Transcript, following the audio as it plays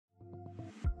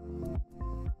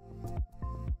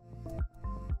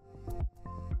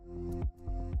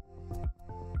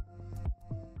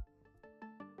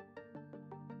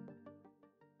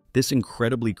This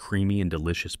incredibly creamy and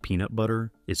delicious peanut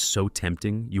butter is so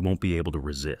tempting you won't be able to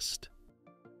resist.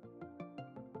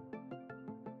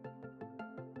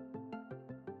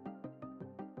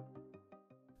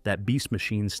 That beast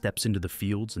machine steps into the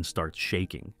fields and starts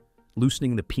shaking,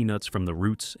 loosening the peanuts from the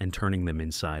roots and turning them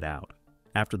inside out.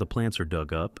 After the plants are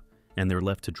dug up, and they're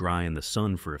left to dry in the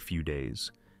sun for a few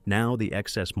days, now the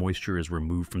excess moisture is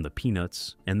removed from the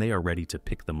peanuts and they are ready to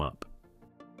pick them up.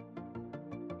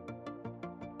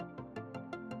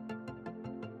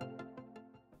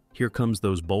 Here comes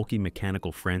those bulky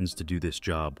mechanical friends to do this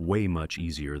job way much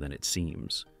easier than it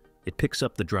seems. It picks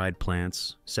up the dried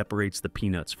plants, separates the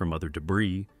peanuts from other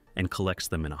debris, and collects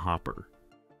them in a hopper.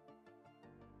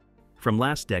 From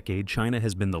last decade, China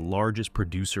has been the largest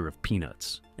producer of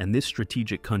peanuts, and this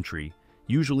strategic country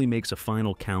usually makes a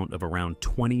final count of around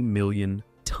 20 million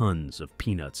tons of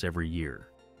peanuts every year.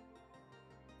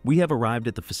 We have arrived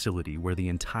at the facility where the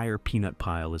entire peanut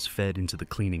pile is fed into the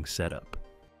cleaning setup.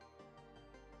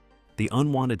 The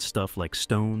unwanted stuff like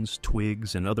stones,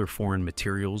 twigs, and other foreign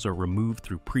materials are removed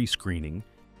through pre-screening.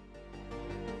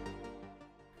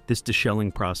 This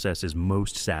deshelling process is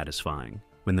most satisfying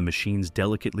when the machines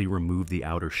delicately remove the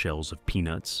outer shells of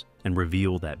peanuts and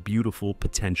reveal that beautiful,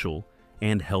 potential,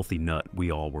 and healthy nut we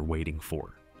all were waiting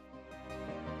for.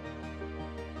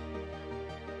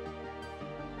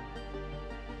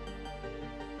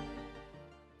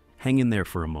 Hang in there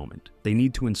for a moment. They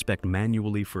need to inspect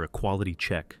manually for a quality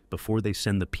check before they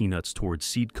send the peanuts towards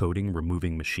seed coating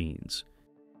removing machines.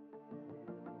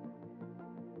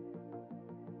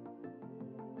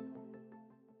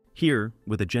 Here,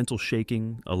 with a gentle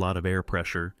shaking, a lot of air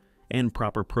pressure, and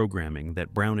proper programming,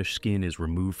 that brownish skin is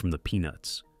removed from the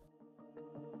peanuts.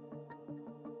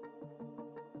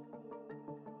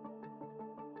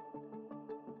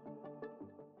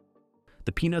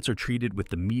 The peanuts are treated with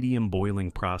the medium boiling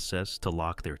process to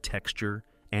lock their texture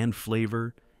and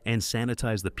flavor and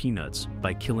sanitize the peanuts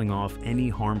by killing off any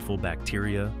harmful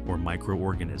bacteria or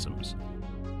microorganisms.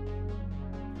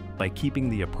 By keeping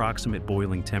the approximate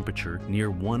boiling temperature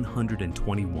near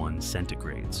 121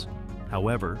 centigrades.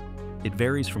 However, it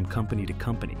varies from company to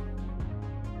company.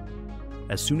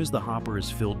 As soon as the hopper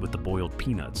is filled with the boiled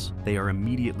peanuts, they are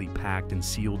immediately packed and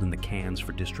sealed in the cans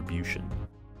for distribution.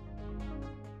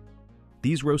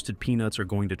 These roasted peanuts are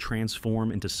going to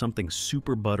transform into something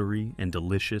super buttery and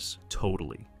delicious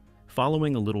totally.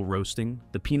 Following a little roasting,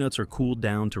 the peanuts are cooled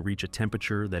down to reach a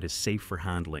temperature that is safe for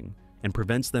handling and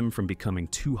prevents them from becoming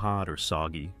too hot or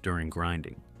soggy during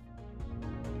grinding.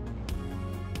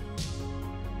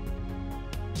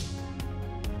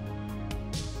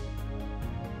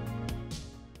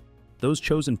 Those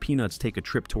chosen peanuts take a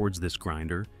trip towards this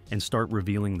grinder and start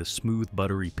revealing the smooth,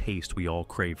 buttery paste we all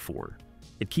crave for.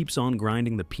 It keeps on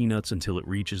grinding the peanuts until it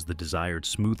reaches the desired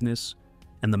smoothness,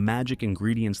 and the magic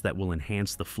ingredients that will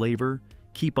enhance the flavor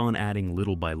keep on adding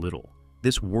little by little.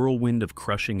 This whirlwind of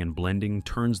crushing and blending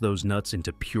turns those nuts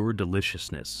into pure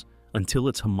deliciousness until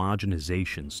its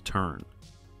homogenizations turn.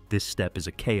 This step is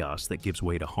a chaos that gives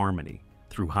way to harmony.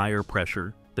 Through higher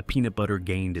pressure, the peanut butter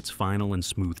gained its final and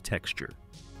smooth texture.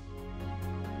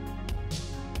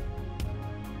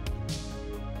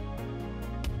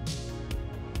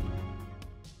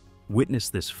 Witness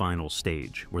this final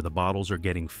stage, where the bottles are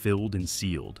getting filled and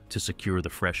sealed to secure the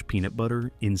fresh peanut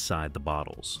butter inside the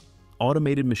bottles.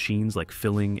 Automated machines like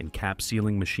filling and cap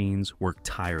sealing machines work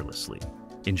tirelessly,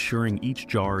 ensuring each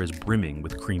jar is brimming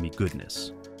with creamy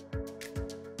goodness.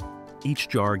 Each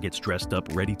jar gets dressed up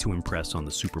ready to impress on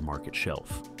the supermarket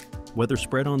shelf. Whether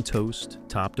spread on toast,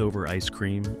 topped over ice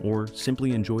cream, or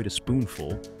simply enjoyed a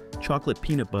spoonful, chocolate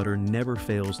peanut butter never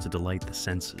fails to delight the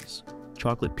senses.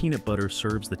 Chocolate peanut butter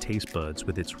serves the taste buds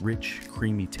with its rich,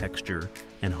 creamy texture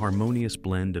and harmonious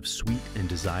blend of sweet and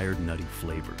desired nutty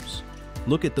flavors.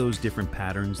 Look at those different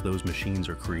patterns those machines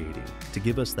are creating to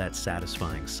give us that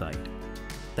satisfying sight.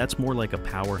 That's more like a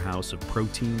powerhouse of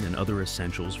protein and other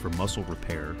essentials for muscle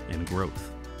repair and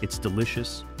growth. It's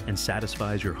delicious and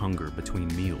satisfies your hunger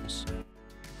between meals.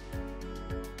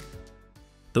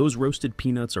 Those roasted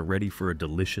peanuts are ready for a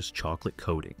delicious chocolate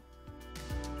coating.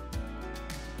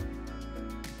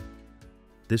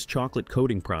 This chocolate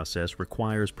coating process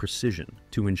requires precision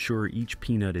to ensure each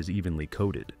peanut is evenly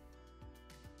coated.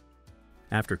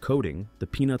 After coating, the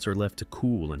peanuts are left to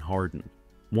cool and harden.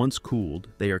 Once cooled,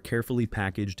 they are carefully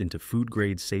packaged into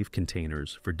food-grade safe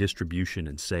containers for distribution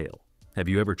and sale. Have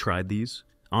you ever tried these?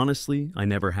 Honestly, I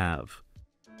never have.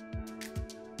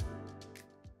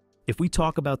 If we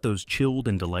talk about those chilled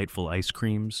and delightful ice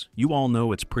creams, you all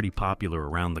know it's pretty popular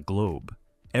around the globe.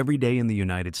 Every day in the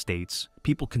United States,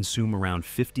 people consume around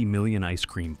 50 million ice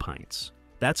cream pints.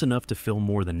 That's enough to fill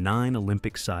more than 9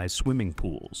 Olympic-sized swimming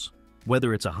pools.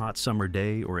 Whether it's a hot summer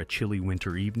day or a chilly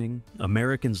winter evening,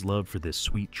 Americans' love for this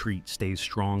sweet treat stays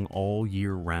strong all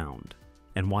year round.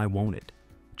 And why won't it?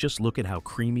 Just look at how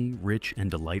creamy, rich,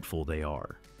 and delightful they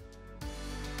are.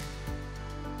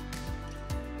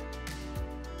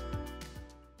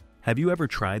 Have you ever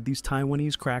tried these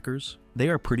Taiwanese crackers? They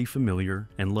are pretty familiar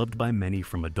and loved by many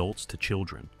from adults to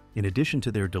children. In addition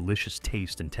to their delicious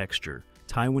taste and texture,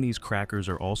 Taiwanese crackers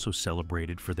are also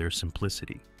celebrated for their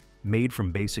simplicity. Made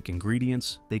from basic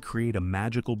ingredients, they create a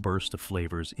magical burst of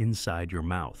flavors inside your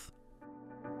mouth.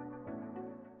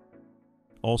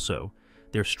 Also,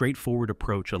 their straightforward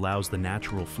approach allows the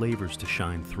natural flavors to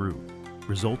shine through,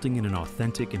 resulting in an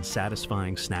authentic and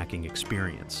satisfying snacking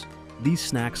experience. These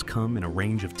snacks come in a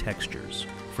range of textures,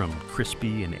 from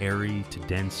crispy and airy to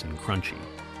dense and crunchy.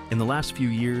 In the last few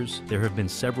years, there have been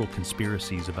several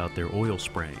conspiracies about their oil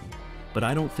spraying, but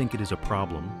I don't think it is a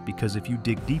problem because if you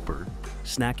dig deeper,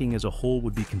 snacking as a whole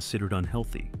would be considered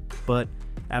unhealthy. But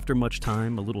after much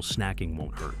time, a little snacking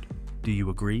won't hurt. Do you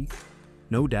agree?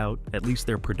 No doubt, at least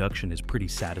their production is pretty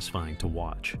satisfying to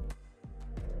watch.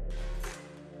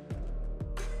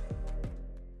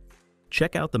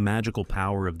 Check out the magical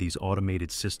power of these automated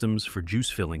systems for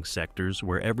juice-filling sectors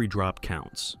where every drop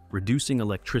counts, reducing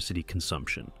electricity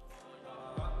consumption.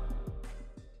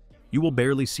 You will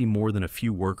barely see more than a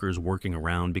few workers working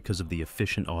around because of the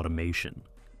efficient automation.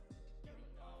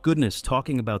 Goodness,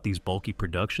 talking about these bulky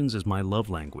productions is my love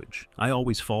language. I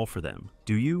always fall for them.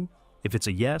 Do you? If it's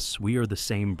a yes, we are the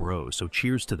same bro, so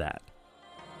cheers to that.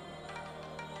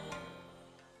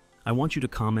 I want you to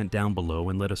comment down below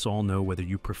and let us all know whether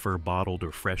you prefer bottled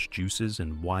or fresh juices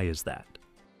and why is that.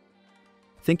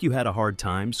 Think you had a hard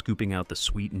time scooping out the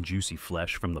sweet and juicy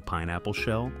flesh from the pineapple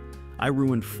shell? I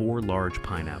ruined 4 large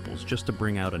pineapples just to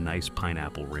bring out a nice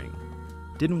pineapple ring.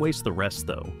 Didn't waste the rest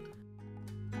though.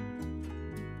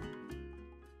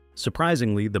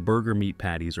 Surprisingly, the burger meat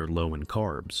patties are low in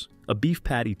carbs. A beef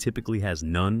patty typically has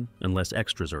none unless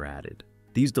extras are added.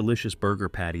 These delicious burger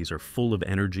patties are full of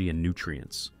energy and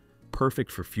nutrients,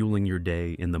 perfect for fueling your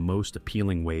day in the most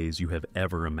appealing ways you have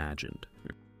ever imagined.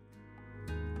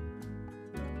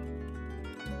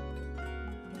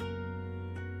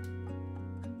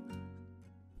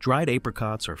 Dried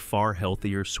apricots are far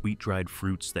healthier sweet-dried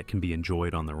fruits that can be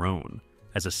enjoyed on their own,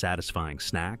 as a satisfying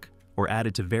snack, or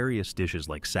added to various dishes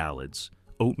like salads,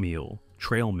 oatmeal,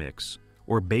 trail mix,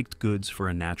 or baked goods for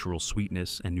a natural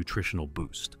sweetness and nutritional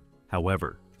boost.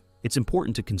 However, it's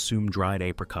important to consume dried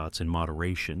apricots in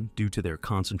moderation due to their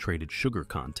concentrated sugar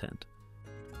content.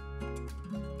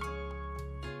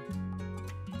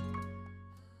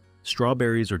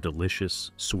 Strawberries are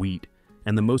delicious, sweet,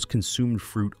 and the most consumed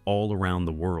fruit all around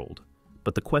the world.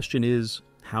 But the question is,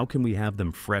 how can we have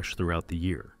them fresh throughout the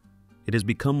year? It has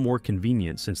become more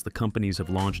convenient since the companies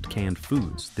have launched canned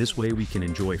foods. This way we can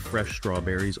enjoy fresh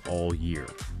strawberries all year,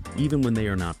 even when they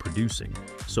are not producing.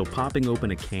 So popping open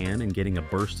a can and getting a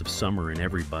burst of summer in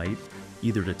every bite,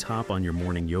 either to top on your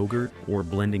morning yogurt or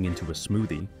blending into a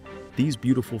smoothie, these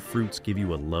beautiful fruits give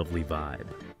you a lovely vibe.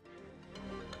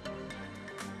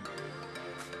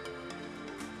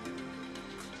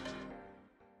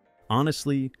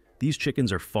 Honestly, these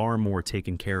chickens are far more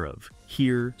taken care of,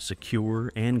 here,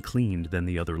 secure, and cleaned than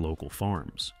the other local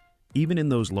farms. Even in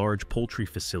those large poultry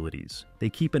facilities, they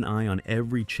keep an eye on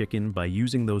every chicken by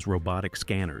using those robotic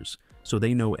scanners, so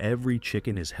they know every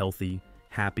chicken is healthy,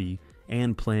 happy,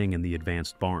 and playing in the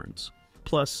advanced barns.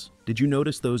 Plus, did you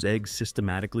notice those eggs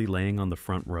systematically laying on the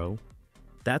front row?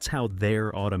 That's how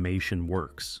their automation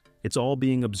works. It's all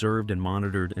being observed and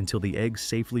monitored until the eggs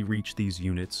safely reach these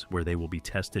units where they will be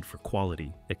tested for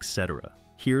quality, etc.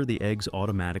 Here, the eggs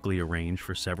automatically arrange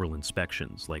for several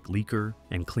inspections like leaker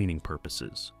and cleaning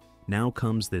purposes. Now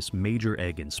comes this major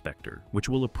egg inspector, which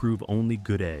will approve only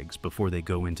good eggs before they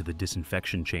go into the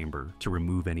disinfection chamber to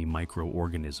remove any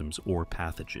microorganisms or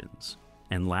pathogens.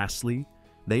 And lastly,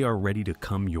 they are ready to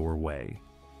come your way.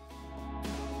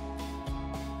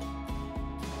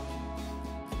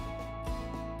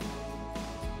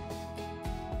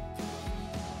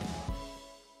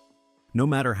 No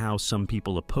matter how some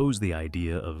people oppose the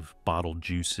idea of bottled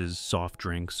juices, soft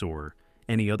drinks, or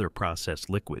any other processed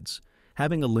liquids,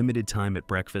 having a limited time at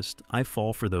breakfast, I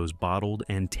fall for those bottled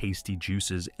and tasty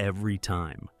juices every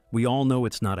time. We all know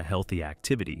it's not a healthy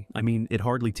activity. I mean, it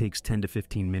hardly takes 10 to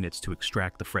 15 minutes to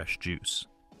extract the fresh juice.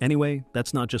 Anyway,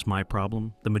 that's not just my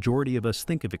problem. The majority of us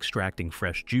think of extracting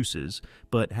fresh juices,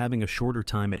 but having a shorter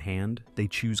time at hand, they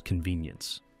choose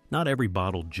convenience. Not every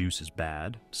bottled juice is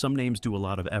bad. Some names do a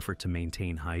lot of effort to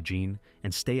maintain hygiene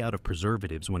and stay out of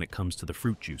preservatives when it comes to the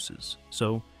fruit juices.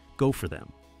 So, go for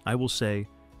them. I will say,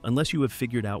 Unless you have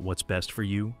figured out what's best for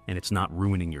you and it's not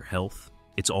ruining your health,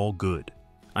 it's all good.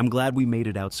 I'm glad we made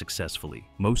it out successfully,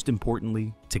 most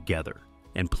importantly, together.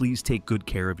 And please take good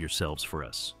care of yourselves for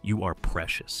us. You are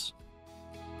precious.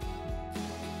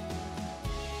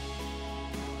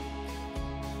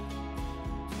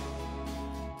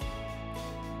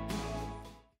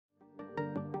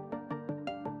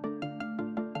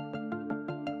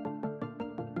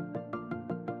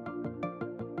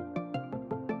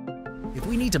 If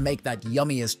we need to make that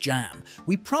yummiest jam,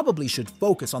 we probably should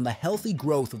focus on the healthy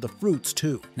growth of the fruits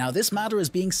too. Now this matter is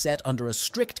being set under a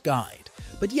strict guide,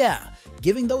 but yeah,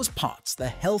 giving those pots the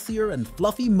healthier and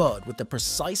fluffy mud with the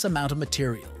precise amount of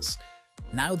materials.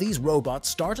 Now these robots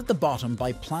start at the bottom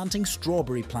by planting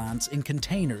strawberry plants in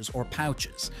containers or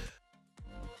pouches.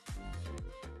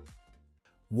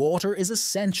 Water is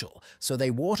essential, so they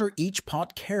water each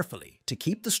pot carefully to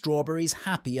keep the strawberries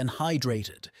happy and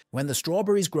hydrated. When the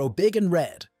strawberries grow big and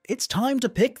red, it's time to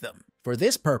pick them. For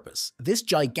this purpose, this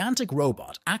gigantic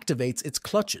robot activates its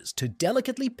clutches to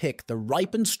delicately pick the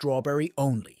ripened strawberry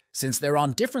only. Since they're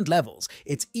on different levels,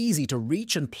 it's easy to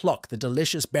reach and pluck the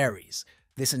delicious berries.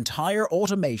 This entire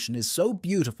automation is so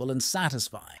beautiful and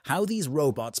satisfying. How these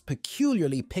robots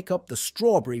peculiarly pick up the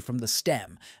strawberry from the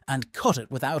stem and cut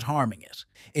it without harming it.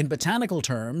 In botanical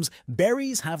terms,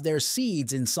 berries have their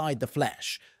seeds inside the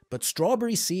flesh, but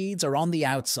strawberry seeds are on the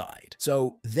outside.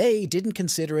 So they didn't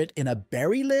consider it in a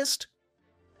berry list?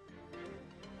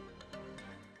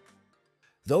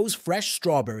 Those fresh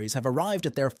strawberries have arrived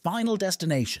at their final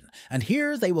destination, and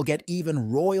here they will get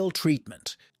even royal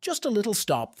treatment. Just a little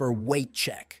stop for weight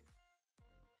check.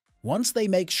 Once they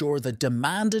make sure the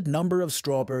demanded number of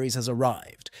strawberries has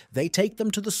arrived, they take them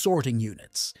to the sorting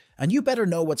units, and you better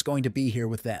know what's going to be here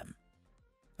with them.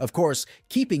 Of course,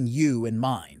 keeping you in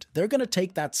mind, they're going to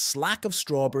take that slack of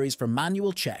strawberries for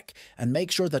manual check and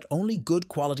make sure that only good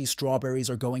quality strawberries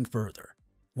are going further.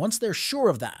 Once they're sure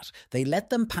of that, they let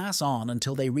them pass on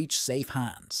until they reach safe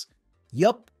hands.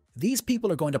 Yup, these people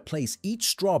are going to place each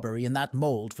strawberry in that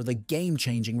mold for the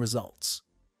game-changing results.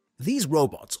 These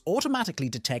robots automatically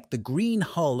detect the green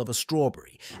hull of a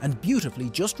strawberry and beautifully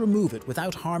just remove it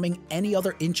without harming any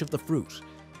other inch of the fruit.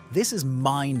 This is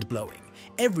mind-blowing.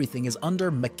 Everything is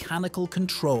under mechanical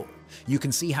control. You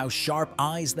can see how sharp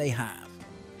eyes they have.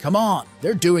 Come on,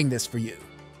 they're doing this for you.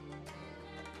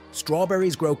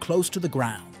 Strawberries grow close to the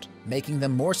ground, making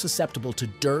them more susceptible to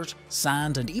dirt,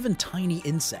 sand, and even tiny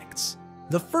insects.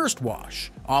 The first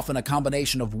wash, often a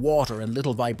combination of water and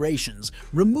little vibrations,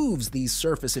 removes these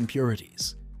surface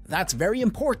impurities. That's very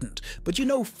important, but you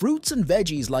know, fruits and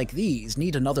veggies like these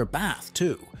need another bath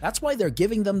too. That's why they're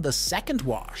giving them the second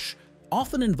wash,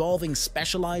 often involving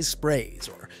specialized sprays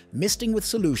or misting with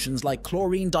solutions like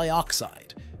chlorine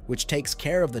dioxide, which takes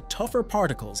care of the tougher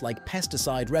particles like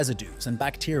pesticide residues and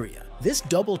bacteria. This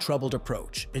double-troubled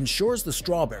approach ensures the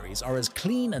strawberries are as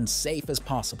clean and safe as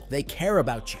possible. They care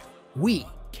about you. We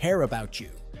care about you.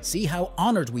 See how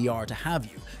honored we are to have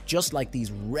you, just like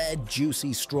these red,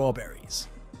 juicy strawberries.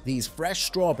 These fresh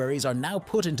strawberries are now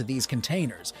put into these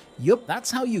containers. Yup,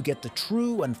 that's how you get the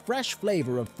true and fresh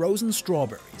flavor of frozen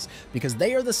strawberries, because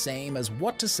they are the same as,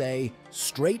 what to say,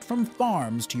 straight from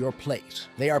farms to your plate.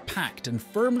 They are packed and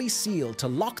firmly sealed to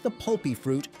lock the pulpy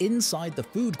fruit inside the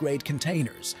food-grade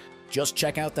containers. Just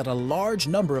check out that a large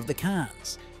number of the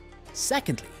cans.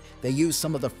 Secondly, they use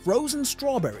some of the frozen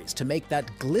strawberries to make that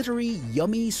glittery,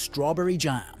 yummy strawberry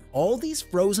jam. All these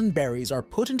frozen berries are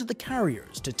put into the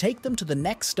carriers to take them to the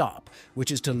next stop,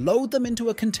 which is to load them into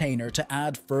a container to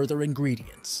add further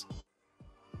ingredients.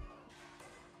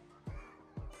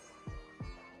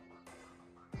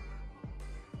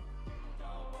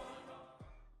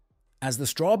 As the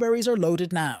strawberries are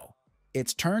loaded now,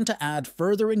 it's turn to add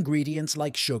further ingredients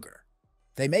like sugar.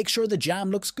 They make sure the jam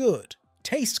looks good,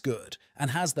 tastes good,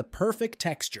 and has the perfect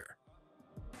texture.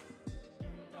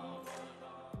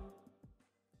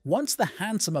 Once the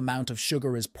handsome amount of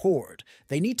sugar is poured,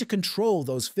 they need to control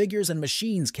those figures and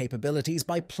machines' capabilities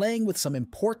by playing with some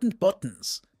important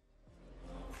buttons.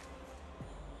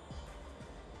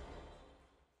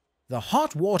 The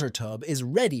hot water tub is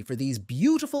ready for these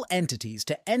beautiful entities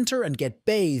to enter and get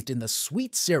bathed in the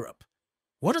sweet syrup.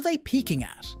 What are they peeking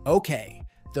at? Okay,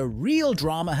 the real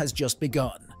drama has just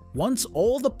begun. Once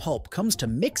all the pulp comes to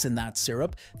mix in that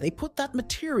syrup, they put that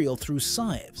material through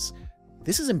sieves.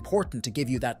 This is important to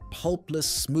give you that pulpless,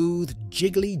 smooth,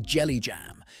 jiggly jelly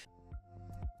jam.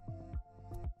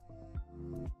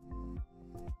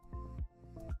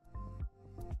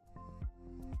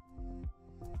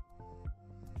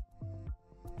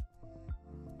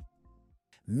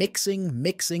 Mixing,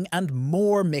 mixing, and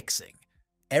more mixing.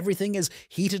 Everything is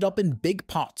heated up in big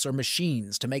pots or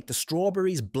machines to make the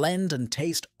strawberries blend and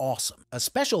taste awesome. A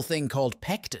special thing called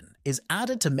pectin is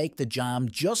added to make the jam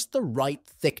just the right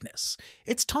thickness.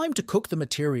 It's time to cook the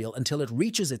material until it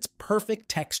reaches its perfect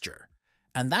texture.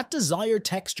 And that desired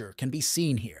texture can be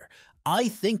seen here. I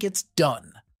think it's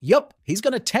done. Yup, he's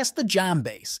gonna test the jam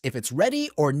base, if it's ready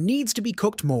or needs to be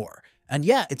cooked more. And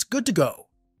yeah, it's good to go.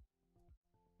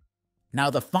 Now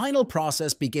the final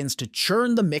process begins to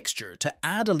churn the mixture to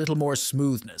add a little more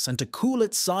smoothness and to cool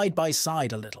it side by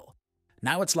side a little.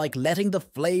 Now it's like letting the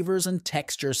flavors and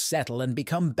textures settle and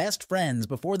become best friends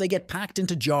before they get packed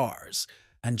into jars.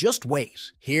 And just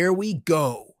wait, here we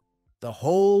go. The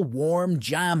whole warm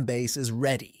jam base is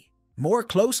ready. More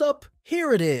close-up?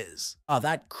 Here it is. Ah,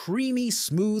 that creamy,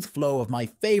 smooth flow of my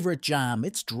favorite jam,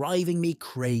 it's driving me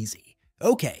crazy.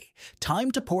 Okay,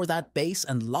 time to pour that base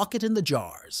and lock it in the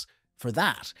jars. For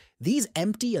that, these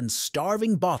empty and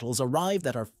starving bottles arrive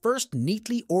that are first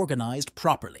neatly organized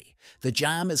properly. The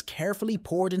jam is carefully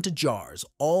poured into jars,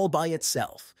 all by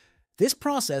itself. This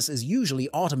process is usually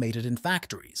automated in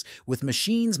factories, with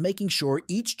machines making sure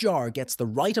each jar gets the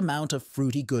right amount of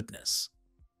fruity goodness.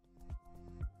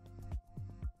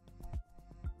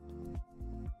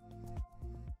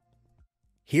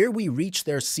 Here we reach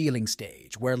their sealing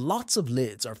stage, where lots of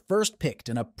lids are first picked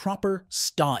in a proper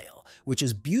style, which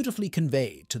is beautifully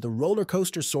conveyed to the roller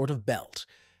coaster sort of belt,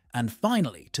 and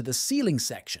finally to the sealing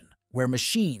section, where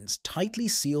machines tightly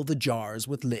seal the jars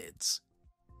with lids.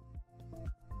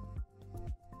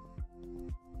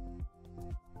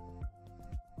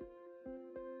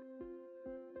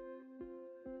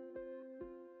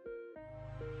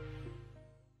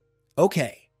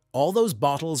 Okay. All those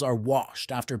bottles are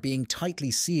washed after being tightly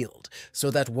sealed,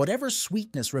 so that whatever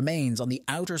sweetness remains on the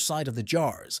outer side of the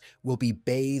jars will be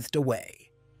bathed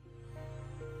away.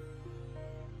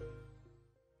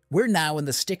 We're now in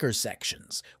the sticker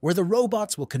sections, where the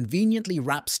robots will conveniently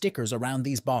wrap stickers around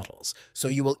these bottles, so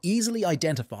you will easily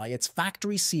identify it's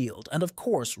factory sealed and of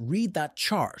course read that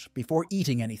chart before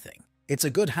eating anything. It's a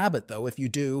good habit though if you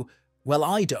do. Well,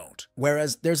 I don't,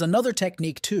 whereas there's another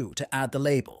technique too to add the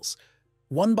labels.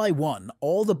 One by one,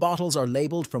 all the bottles are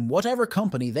labeled from whatever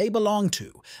company they belong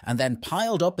to, and then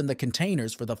piled up in the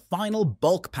containers for the final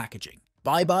bulk packaging.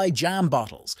 Bye-bye jam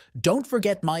bottles. Don't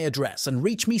forget my address and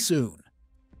reach me soon.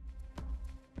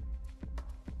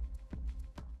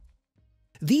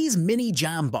 These mini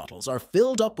jam bottles are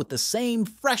filled up with the same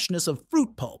freshness of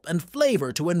fruit pulp and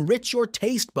flavor to enrich your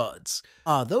taste buds.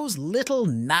 Ah, those little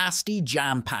nasty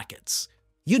jam packets.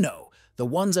 You know, the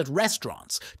ones at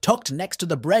restaurants, tucked next to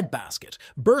the bread basket,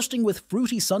 bursting with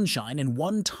fruity sunshine in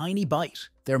one tiny bite.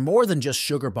 They're more than just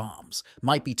sugar bombs.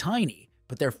 Might be tiny,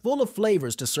 but they're full of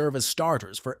flavors to serve as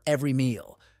starters for every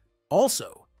meal.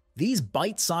 Also, these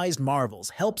bite-sized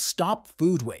marvels help stop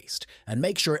food waste and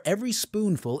make sure every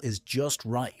spoonful is just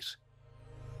right.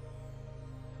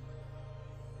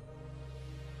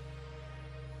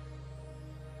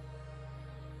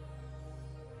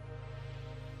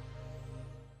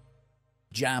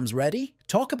 Jam's ready?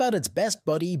 Talk about its best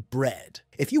buddy, bread.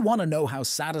 If you want to know how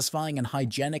satisfying and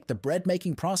hygienic the bread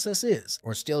making process is,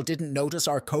 or still didn't notice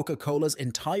our Coca-Cola's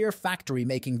entire factory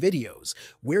making videos,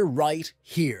 we're right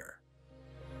here.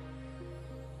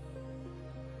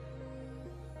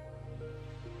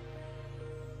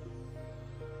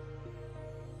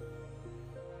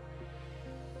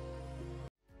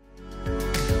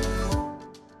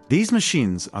 These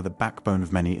machines are the backbone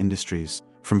of many industries,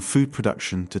 from food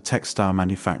production to textile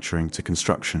manufacturing to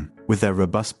construction. With their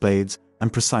robust blades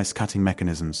and precise cutting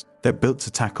mechanisms, they're built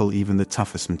to tackle even the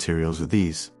toughest materials with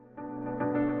ease.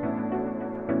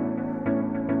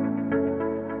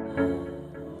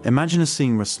 Imagine a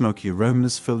scene where smoky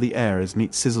aromas fill the air as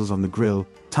meat sizzles on the grill,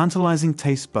 tantalizing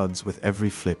taste buds with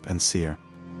every flip and sear.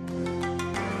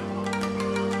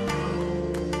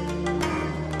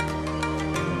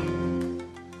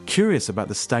 Curious about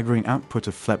the staggering output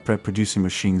of flatbread producing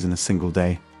machines in a single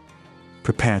day?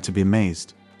 Prepare to be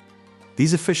amazed.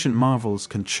 These efficient marvels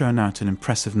can churn out an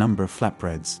impressive number of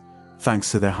flatbreads, thanks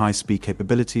to their high-speed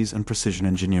capabilities and precision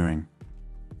engineering.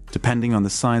 Depending on the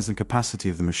size and capacity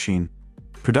of the machine,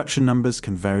 production numbers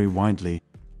can vary widely,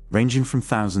 ranging from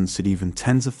thousands to even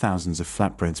tens of thousands of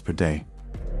flatbreads per day.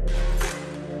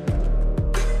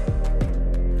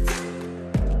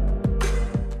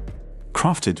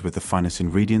 Crafted with the finest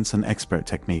ingredients and expert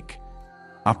technique,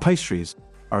 our pastries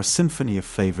are a symphony of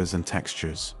flavors and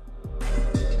textures.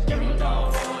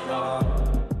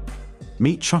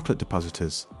 Meet chocolate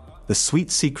depositors, the sweet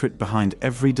secret behind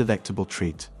every delectable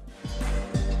treat.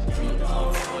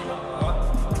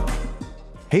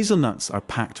 Hazelnuts are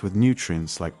packed with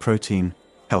nutrients like protein,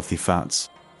 healthy fats,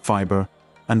 fiber,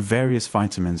 and various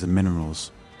vitamins and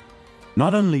minerals.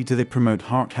 Not only do they promote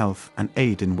heart health and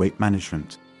aid in weight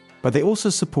management, but they also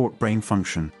support brain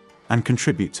function and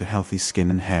contribute to healthy skin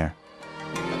and hair.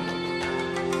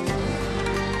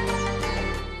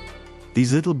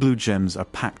 These little blue gems are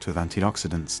packed with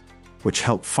antioxidants, which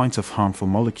help fight off harmful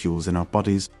molecules in our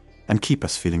bodies and keep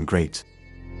us feeling great.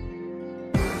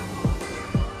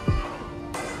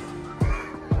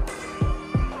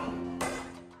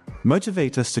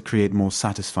 Motivate us to create more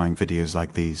satisfying videos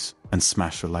like these and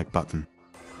smash the like button.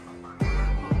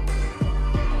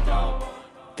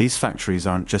 These factories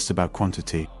aren't just about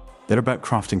quantity, they're about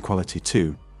crafting quality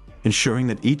too, ensuring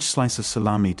that each slice of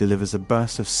salami delivers a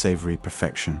burst of savory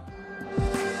perfection.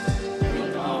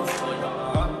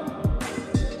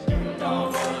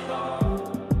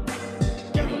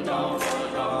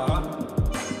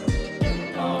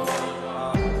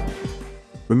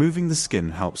 Removing the skin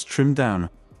helps trim down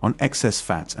on excess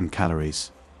fat and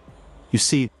calories. You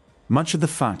see, much of the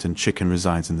fat in chicken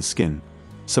resides in the skin,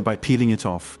 so by peeling it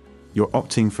off, you're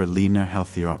opting for a leaner,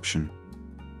 healthier option.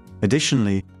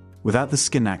 Additionally, without the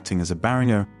skin acting as a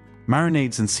barrier,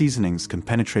 marinades and seasonings can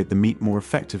penetrate the meat more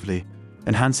effectively,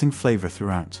 enhancing flavor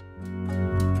throughout.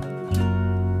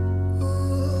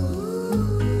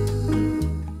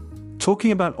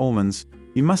 Talking about almonds,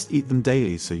 you must eat them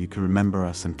daily so you can remember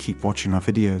us and keep watching our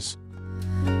videos.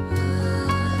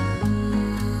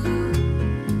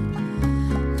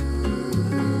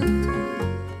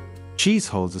 Cheese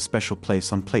holds a special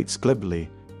place on plates globally,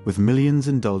 with millions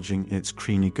indulging in its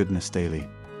creamy goodness daily.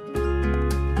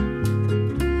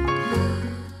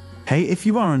 Hey, if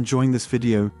you are enjoying this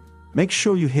video, make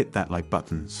sure you hit that like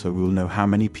button so we will know how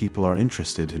many people are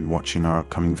interested in watching our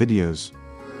upcoming videos.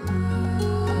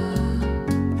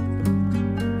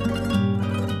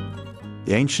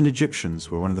 The ancient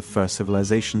Egyptians were one of the first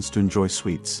civilizations to enjoy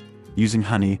sweets, using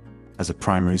honey as a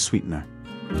primary sweetener.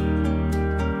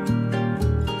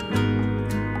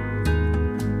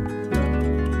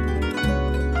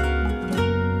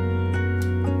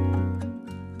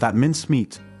 That minced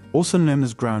meat, also known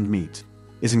as ground meat,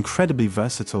 is incredibly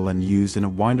versatile and used in a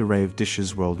wide array of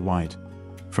dishes worldwide.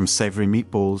 From savory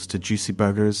meatballs to juicy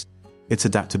burgers, its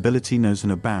adaptability knows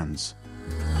no bounds.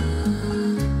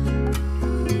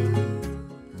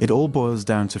 It all boils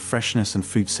down to freshness and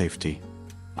food safety.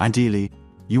 Ideally,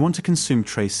 you want to consume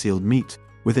tray-sealed meat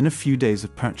within a few days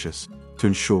of purchase to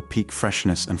ensure peak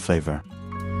freshness and flavor.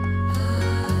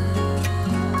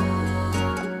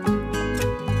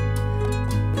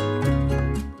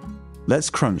 Let's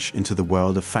crunch into the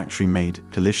world of factory-made,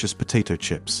 delicious potato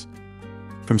chips.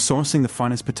 From sourcing the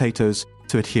finest potatoes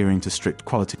to adhering to strict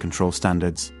quality control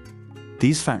standards,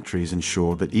 these factories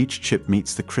ensure that each chip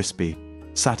meets the crispy,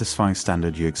 satisfying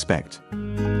standard you expect.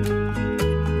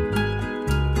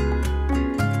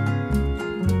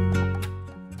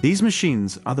 These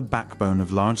machines are the backbone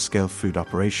of large-scale food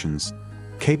operations,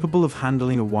 capable of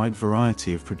handling a wide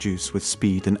variety of produce with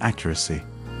speed and accuracy.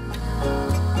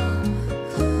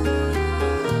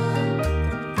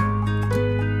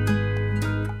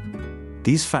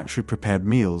 These factory-prepared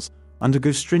meals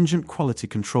undergo stringent quality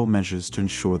control measures to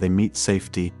ensure they meet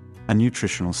safety and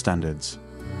nutritional standards.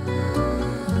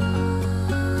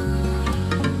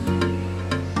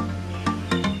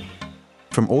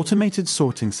 From automated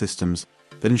sorting systems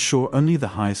that ensure only the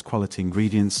highest quality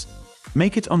ingredients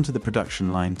make it onto the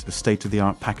production line to the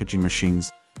state-of-the-art packaging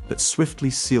machines that swiftly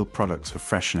seal products for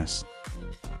freshness.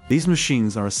 These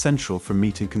machines are essential for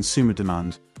meeting consumer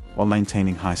demand while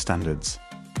maintaining high standards.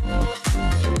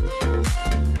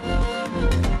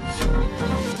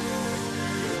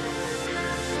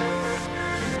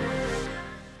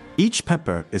 Each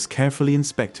pepper is carefully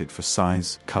inspected for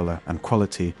size, color, and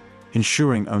quality,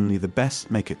 ensuring only the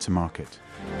best make it to market.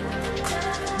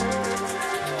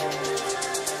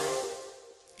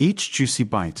 Each juicy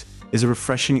bite is a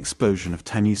refreshing explosion of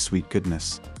tangy sweet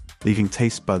goodness, leaving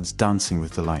taste buds dancing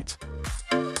with delight.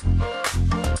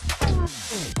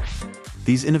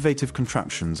 These innovative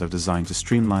contraptions are designed to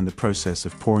streamline the process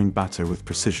of pouring batter with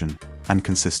precision and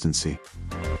consistency.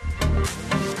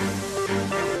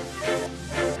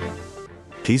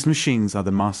 These machines are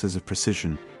the masters of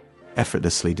precision,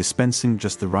 effortlessly dispensing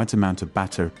just the right amount of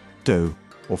batter, dough,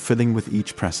 or filling with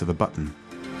each press of a button.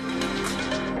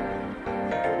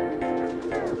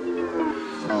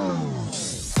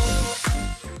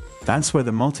 That's where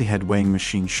the multi-head weighing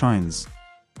machine shines.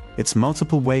 Its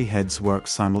multiple weigh heads work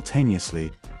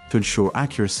simultaneously to ensure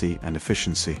accuracy and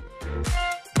efficiency.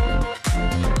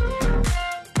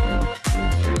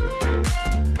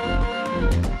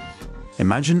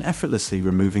 Imagine effortlessly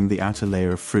removing the outer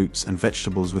layer of fruits and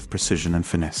vegetables with precision and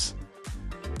finesse.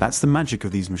 That's the magic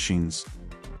of these machines.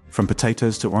 From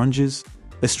potatoes to oranges,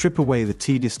 they strip away the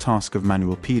tedious task of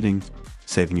manual peeling,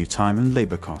 saving you time and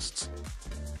labor costs.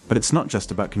 But it's not just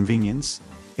about convenience,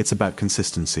 it's about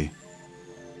consistency.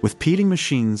 With peeling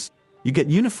machines, you get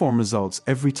uniform results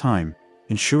every time,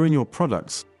 ensuring your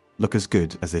products look as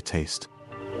good as they taste.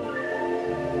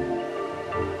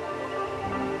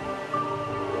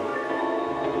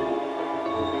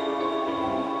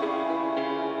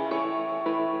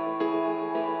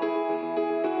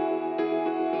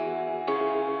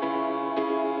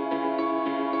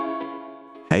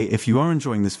 Hey, if you are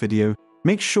enjoying this video,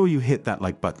 make sure you hit that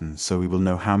like button so we will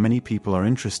know how many people are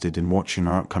interested in watching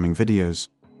our upcoming videos.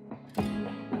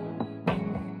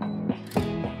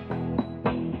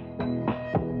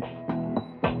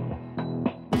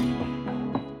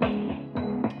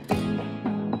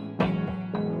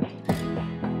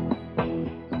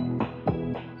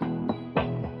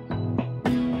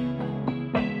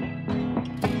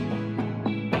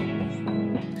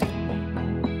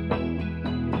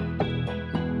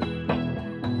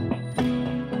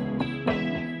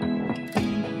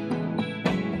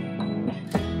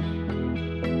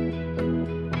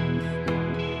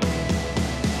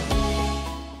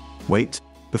 Wait,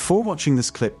 before watching this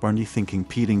clip, weren't you thinking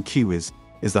peeling kiwis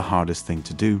is the hardest thing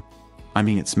to do? I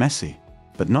mean, it's messy,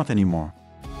 but not anymore.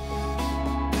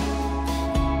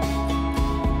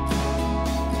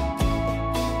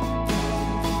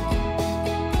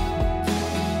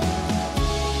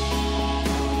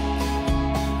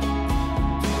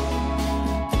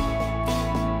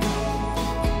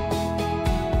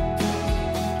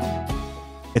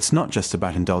 It's not just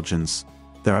about indulgence,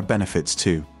 there are benefits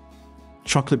too.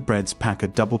 Chocolate breads pack a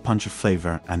double punch of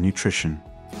flavor and nutrition.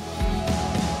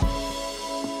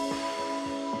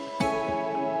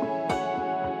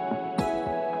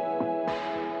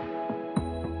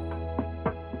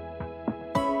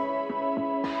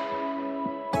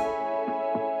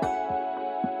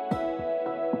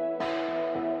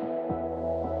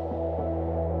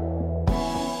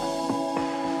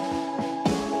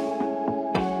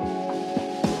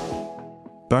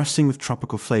 Bursting with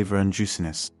tropical flavor and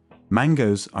juiciness,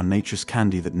 mangoes are nature's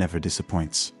candy that never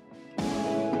disappoints.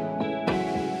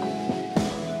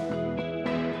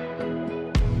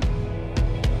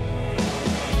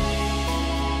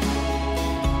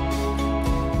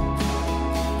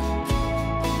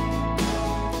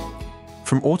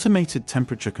 From automated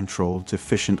temperature control to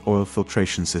efficient oil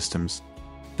filtration systems,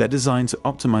 they're designed to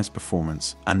optimize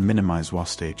performance and minimize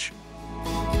wastage.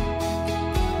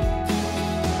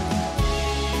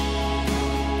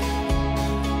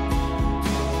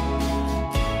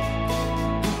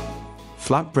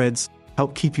 Flatbreads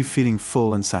help keep you feeling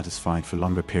full and satisfied for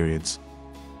longer periods,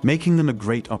 making them a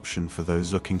great option for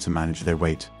those looking to manage their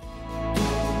weight.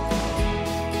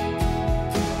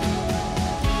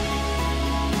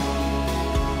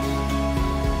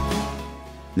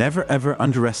 Never ever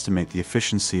underestimate the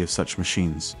efficiency of such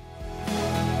machines.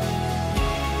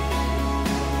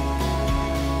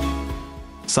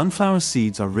 Sunflower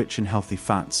seeds are rich in healthy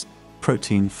fats,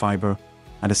 protein, fiber,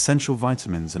 and essential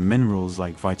vitamins and minerals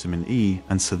like vitamin E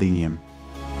and selenium.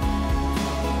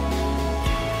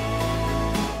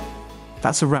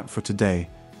 That's a wrap for today,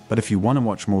 but if you want to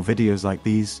watch more videos like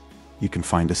these, you can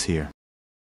find us here.